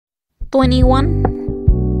21.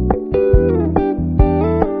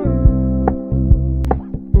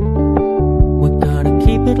 We're gonna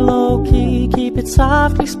keep it low key, keep it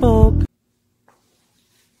softly spoken.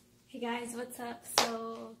 Hey guys, what's up?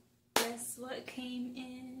 So guess what came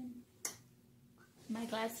in? My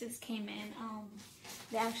glasses came in.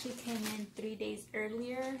 They actually came in 3 days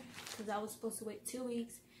earlier because I was supposed to wait 2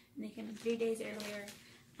 weeks, and they came in 3 days earlier.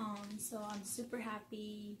 So I'm super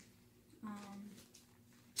happy.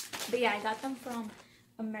 But yeah, I got them from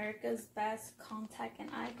America's Best Contact and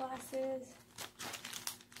Eyeglasses.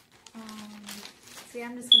 So yeah,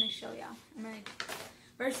 I'm just gonna show y'all.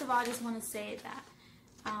 First of all, I just want to say that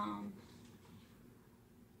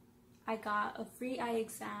I got a free eye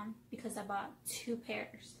exam because I bought 2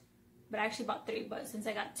 pairs. But I actually bought 3, but since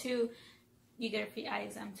I got 2, you get a free eye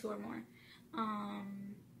exam, 2 or more.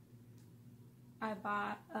 I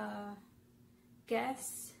bought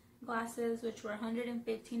Guess glasses, which were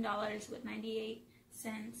 $115 with 98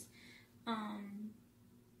 cents. I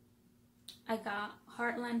got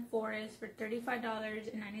Heartland Forest for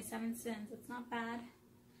 $35.97. It's not bad.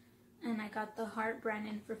 And I got the Hart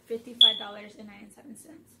Brandon for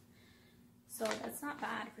 $55.97. So that's not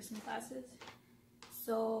bad for some glasses.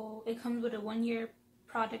 So it comes with a 1-year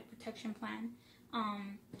product protection plan,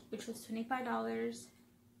 which was $25.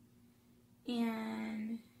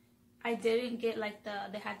 And I didn't get like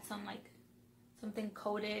they had some like something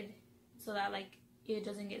coated so that like it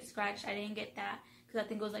doesn't get scratched. I didn't get that because I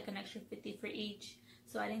think it was like an extra 50 for each.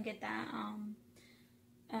 So I didn't get that.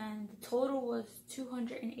 And the total was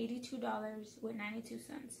 $282 with 92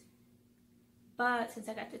 cents. But since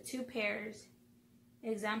I got the 2 pairs,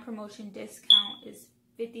 exam promotion discount is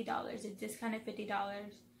 $50. It discounted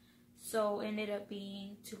 $50. So it ended up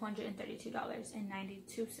being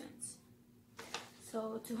 $232.92.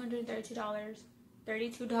 So $232,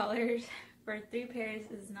 $32 for 3 pairs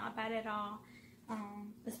is not bad at all.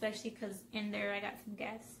 Especially because in there I got some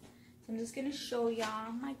Guess. So I'm just gonna show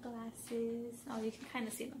y'all my glasses. Oh, you can kind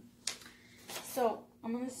of see them. So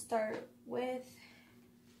I'm gonna start with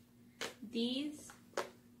these.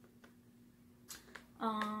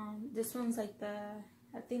 This one's like I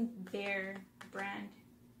think Bear brand.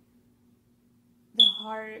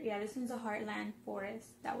 This one's a Heartland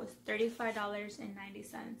Forest. That was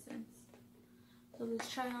 $35.97. So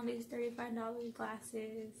let's try on these $35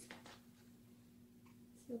 glasses.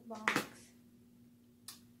 It's the box.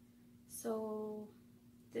 So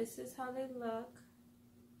this is how they look.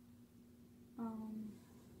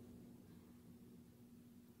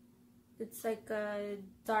 It's like a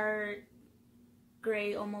dark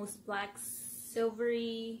gray, almost black,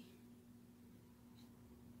 silvery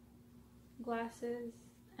glasses,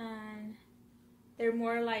 and they're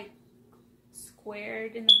more like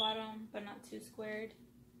squared in the bottom but not too squared,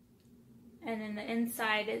 and in the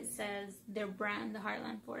inside it says their brand, the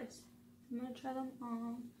Heartland Forest. I'm gonna try them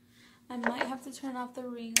on. I might have to turn off the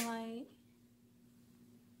ring light,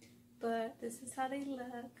 but this is how they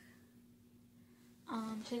look.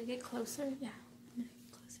 Should I get closer? Yeah, I'm gonna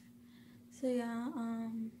get closer. So yeah,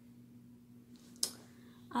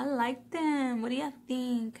 I like them. What do you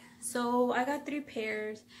think? So I got 3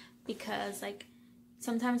 pairs because like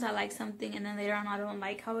sometimes I like something and then later on I don't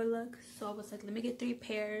like how it looks. So I was like, let me get 3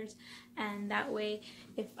 pairs, and that way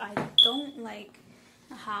if I don't like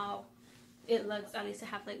how it looks, at least I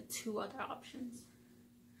have like 2 other options.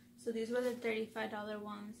 So these were the $35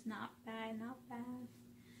 ones. Not bad, not bad.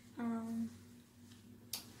 I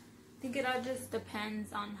think it all just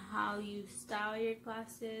depends on how you style your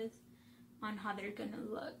glasses, on how they're gonna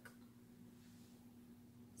look.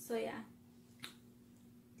 So yeah,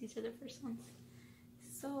 these are the first ones.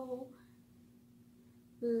 So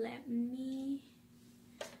let me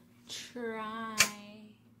try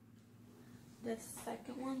the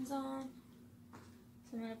second ones on.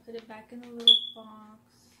 So I'm gonna put it back in the little box.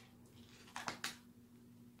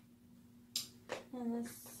 And the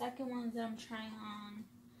second ones that I'm trying on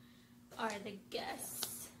are the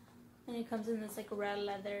Guess. And it comes in this like red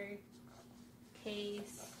leather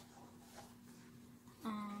case.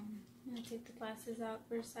 I'm gonna take the glasses out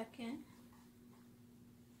for a second.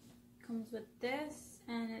 Comes with this,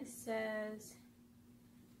 and it says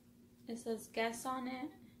Guess on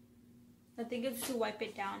it. I think it's to wipe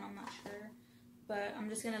it down, I'm not sure, but I'm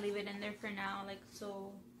just gonna leave it in there for now, like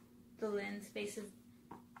so the lens faces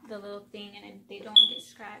the little thing and they don't get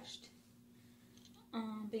scratched.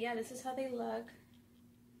 But yeah, this is how they look.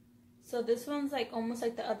 So this one's like almost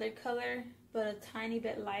like the other color, but a tiny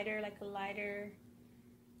bit lighter, like a lighter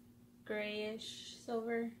grayish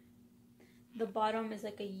silver. The bottom is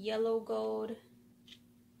like a yellow gold.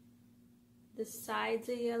 The side's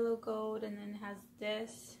a yellow gold, and then it has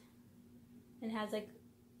this. and has like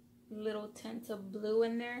little tints of blue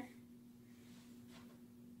in there.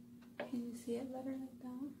 Can you see it better like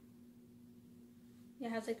that? Yeah,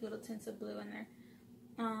 it has like little tints of blue in there.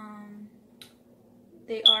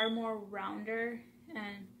 They are more rounder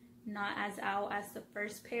and not as out as the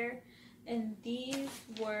first pair, and these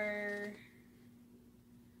were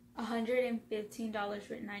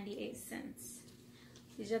 $115.98.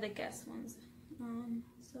 These are the Guess ones.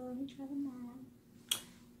 So let me try them on.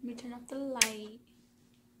 Let me turn off the light.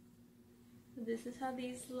 So this is how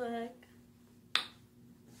these look.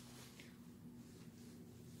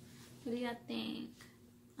 What do you think?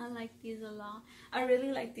 I like these a lot. I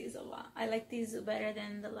really like these a lot. I like these better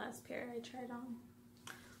than the last pair I tried on.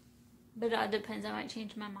 But it depends. I might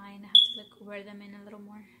change my mind. I have to like wear them in a little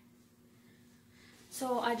more.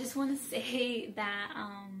 So I just want to say that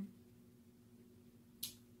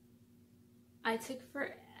I took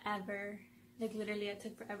forever. Like literally, I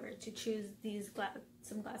took forever to choose these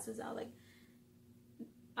some glasses out. Like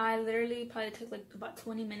I literally probably took like about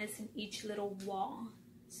 20 minutes in each little wall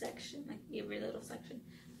section, like every little section.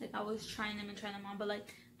 Like I was trying them on, but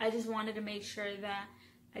like I just wanted to make sure that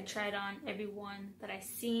I tried on every one that I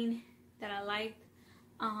seen that I liked.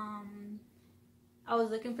 I was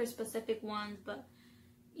looking for specific ones, but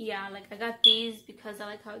yeah, like I got these because I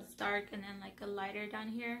like how it's dark and then like a lighter down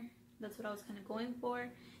here. That's what I was kind of going for,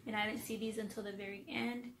 and I didn't see these until the very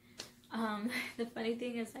end. The funny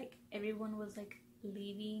thing is like everyone was like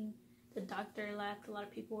leaving. The doctor left. A lot of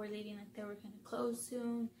people were leaving, like they were gonna close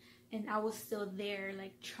soon, and I was still there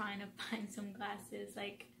like trying to find some glasses.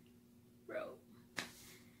 Like, bro,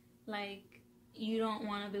 like you don't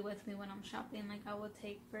want to be with me when I'm shopping. Like I will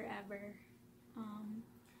take forever.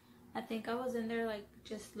 I think I was in there like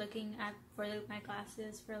just looking for my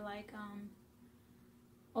glasses for like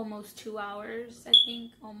almost 2 hours. I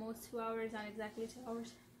think almost 2 hours, not exactly 2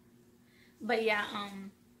 hours. But yeah,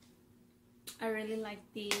 I really like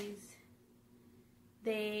these.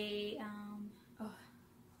 They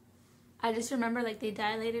I just remember like they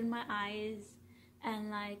dilated my eyes,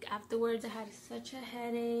 and like afterwards I had such a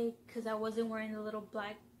headache because I wasn't wearing the little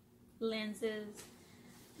black lenses.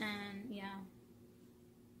 And yeah,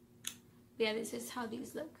 this is how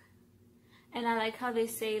these look. And I like how they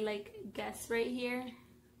say like Guess right here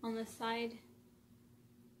on the side.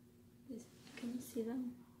 Can you see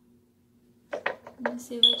them? Let me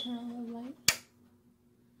see if I turn on the light.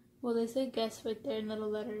 Well, they say Guess right there in little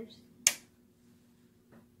letters.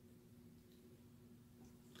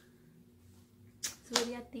 So what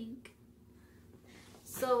do you think?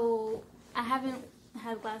 So I haven't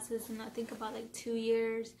had glasses in I think about like 2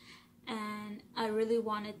 years, and I really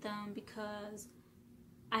wanted them because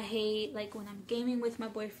I hate like when I'm gaming with my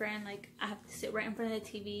boyfriend, like I have to sit right in front of the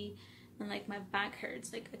TV and like my back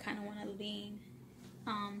hurts, like I kind of want to lean.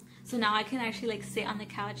 So now I can actually like sit on the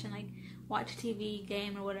couch and like watch TV,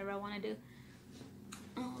 game, or whatever I want to do.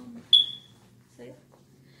 So yeah.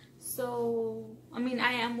 So I mean,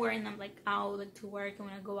 I am wearing them like out, like to work and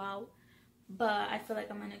when I go out, but I feel like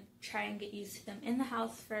I'm gonna try and get used to them in the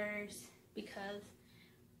house first, because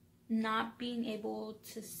not being able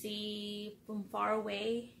to see from far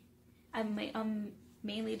away, I'm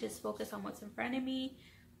mainly just focused on what's in front of me.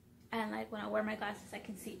 And like when I wear my glasses, I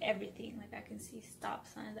can see everything. Like I can see stop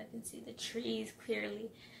signs, I can see the trees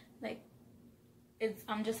clearly. Like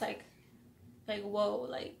I'm just like whoa,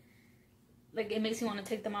 like it makes me want to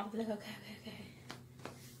take them off. Like okay.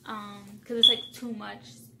 Because it's like too much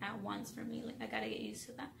at once for me. Like I gotta get used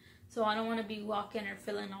to that. So I don't want to be walking or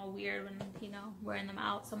feeling all weird when, you know, wearing them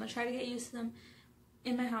out. So I'm gonna try to get used to them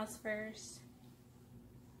in my house first.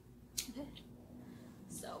 Okay.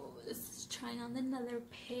 So this is trying on another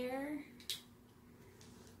pair.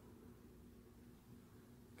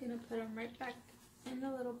 Gonna put them right back in the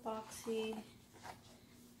little boxy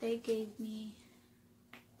they gave me.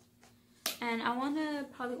 And I want to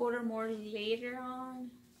probably order more later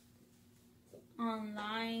on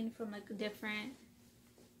online from like different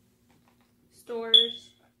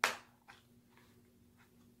stores.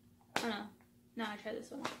 Oh no, I tried this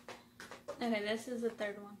one. Okay, this is the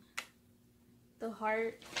third one. The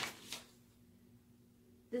Heart.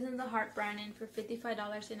 This is the Heart branding for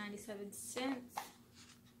 $55.97.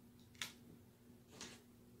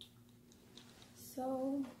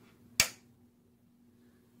 So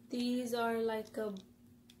these are like a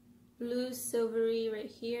blue silvery right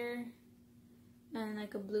here and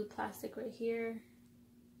like a blue plastic right here.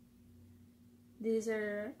 These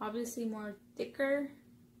are obviously more thicker,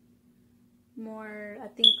 more I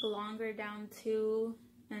think longer down too,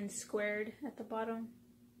 and squared at the bottom.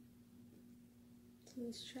 So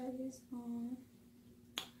let's try these on.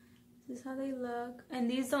 This is how they look. And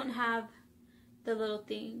these don't have the little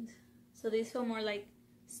things. So these feel more like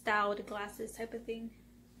styled glasses type of thing.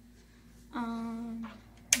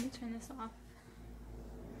 Let me turn this off.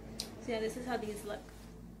 So yeah, this is how these look.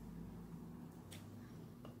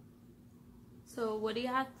 So what do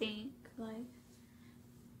y'all think? Like,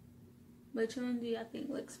 which one do y'all think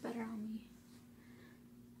looks better on me?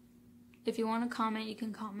 If you want to comment, you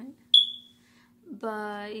can comment.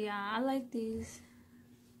 But yeah, I like these.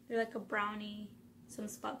 They're like a brownie. Some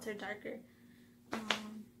spots are darker.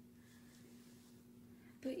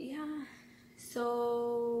 But yeah,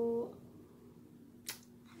 so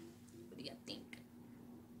what do you think?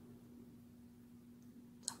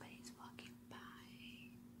 Somebody's walking by.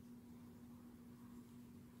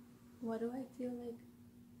 Why do I feel like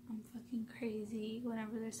I'm fucking crazy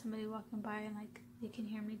whenever there's somebody walking by and like they can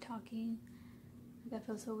hear me talking? Like, I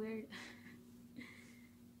feel so weird.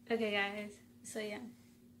 Okay guys, so yeah,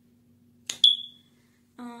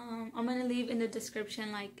 I'm gonna leave in the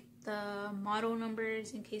description like the model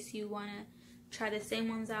numbers in case you want to try the same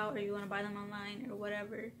ones out or you want to buy them online or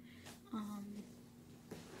whatever.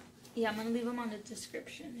 Yeah, I'm gonna leave them on the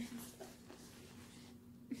description.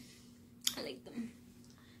 I like them.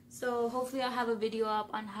 So hopefully I'll have a video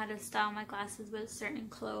up on how to style my glasses with certain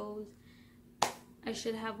clothes. I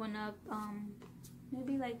should have one up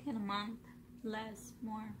maybe like in a month, less,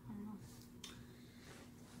 more, I don't know.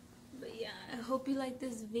 But yeah, I hope you like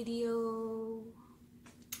this video.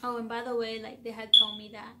 Oh, and by the way, like they had told me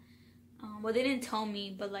that, well, they didn't tell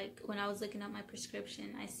me, but like when I was looking at my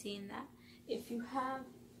prescription, I seen that if you have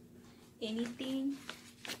anything,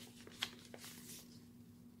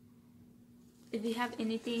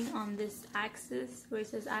 on this axis, where it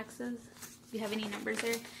says axis, if you have any numbers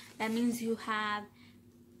there, that means you have,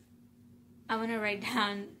 I'm gonna write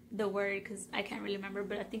down the word because I can't really remember,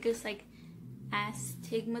 but I think it's like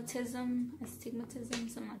astigmatism,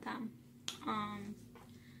 something like that.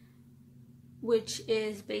 Which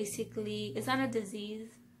is basically, it's not a disease,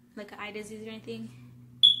 like an eye disease or anything,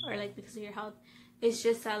 or like because of your health. It's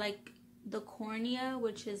just that like the cornea,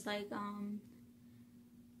 which is like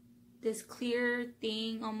this clear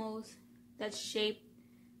thing almost that's shaped,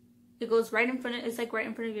 it goes right in front of, it's like right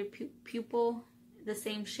in front of your pupil, the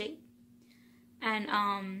same shape.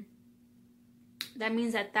 And that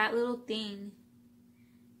means that that little thing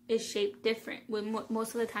is shaped different. With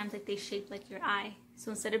most of the times, like they shape like your eye. So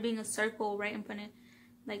instead of being a circle right in front of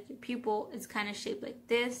like your pupil, it's kind of shaped like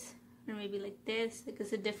this, or maybe like this. Like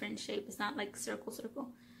it's a different shape. It's not like circle.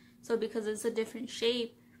 So because it's a different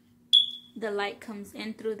shape, the light comes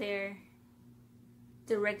in through there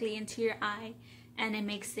directly into your eye, and it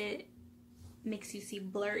makes you see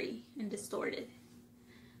blurry and distorted.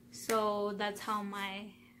 So that's how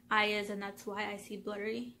my eye is, and that's why I see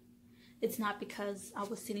blurry. It's not because I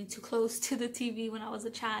was sitting too close to the TV when I was a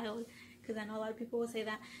child, because I know a lot of people will say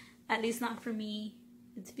that. At least not for me.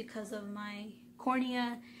 It's because of my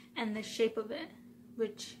cornea and the shape of it,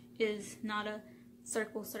 which is not a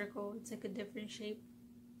circle. It's like a different shape.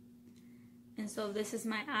 And so this is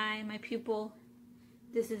my eye, my pupil.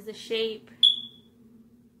 This is the shape.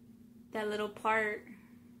 That little part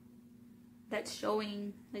that's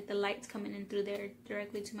showing, like the light's coming in through there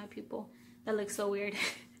directly to my pupil. That looks so weird.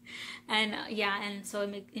 And yeah, and so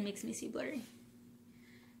it makes me see blurry.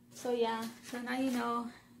 So yeah, so now you know,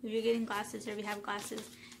 if you're getting glasses or if you have glasses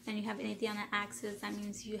and you have anything on the axis, that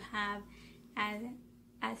means you have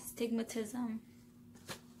astigmatism.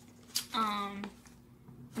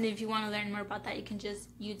 And if you want to learn more about that, you can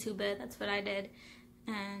just YouTube it. That's what I did.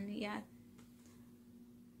 And yeah.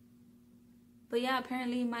 But yeah,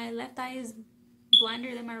 apparently my left eye is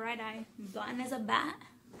blinder than my right eye. Blind as a bat.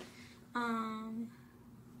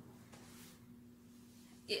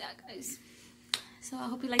 Yeah, guys. So I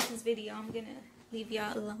hope you like this video. I'm gonna leave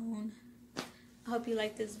y'all alone. I hope you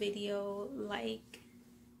like this video. Like,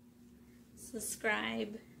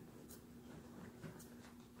 subscribe.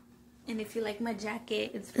 And if you like my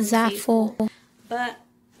jacket, it's Zaful. But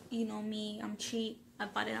you know me, I'm cheap. I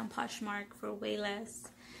bought it on Poshmark for way less.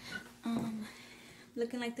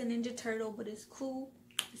 Looking like the Ninja Turtle, but it's cool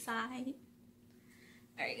inside.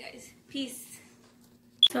 Alright guys, peace.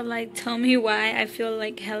 So like, tell me why I feel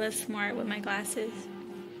like hella smart with my glasses.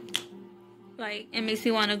 Like, it makes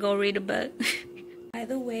me want to go read a book. By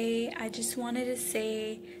the way, I just wanted to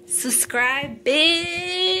say, subscribe,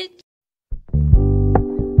 bitch!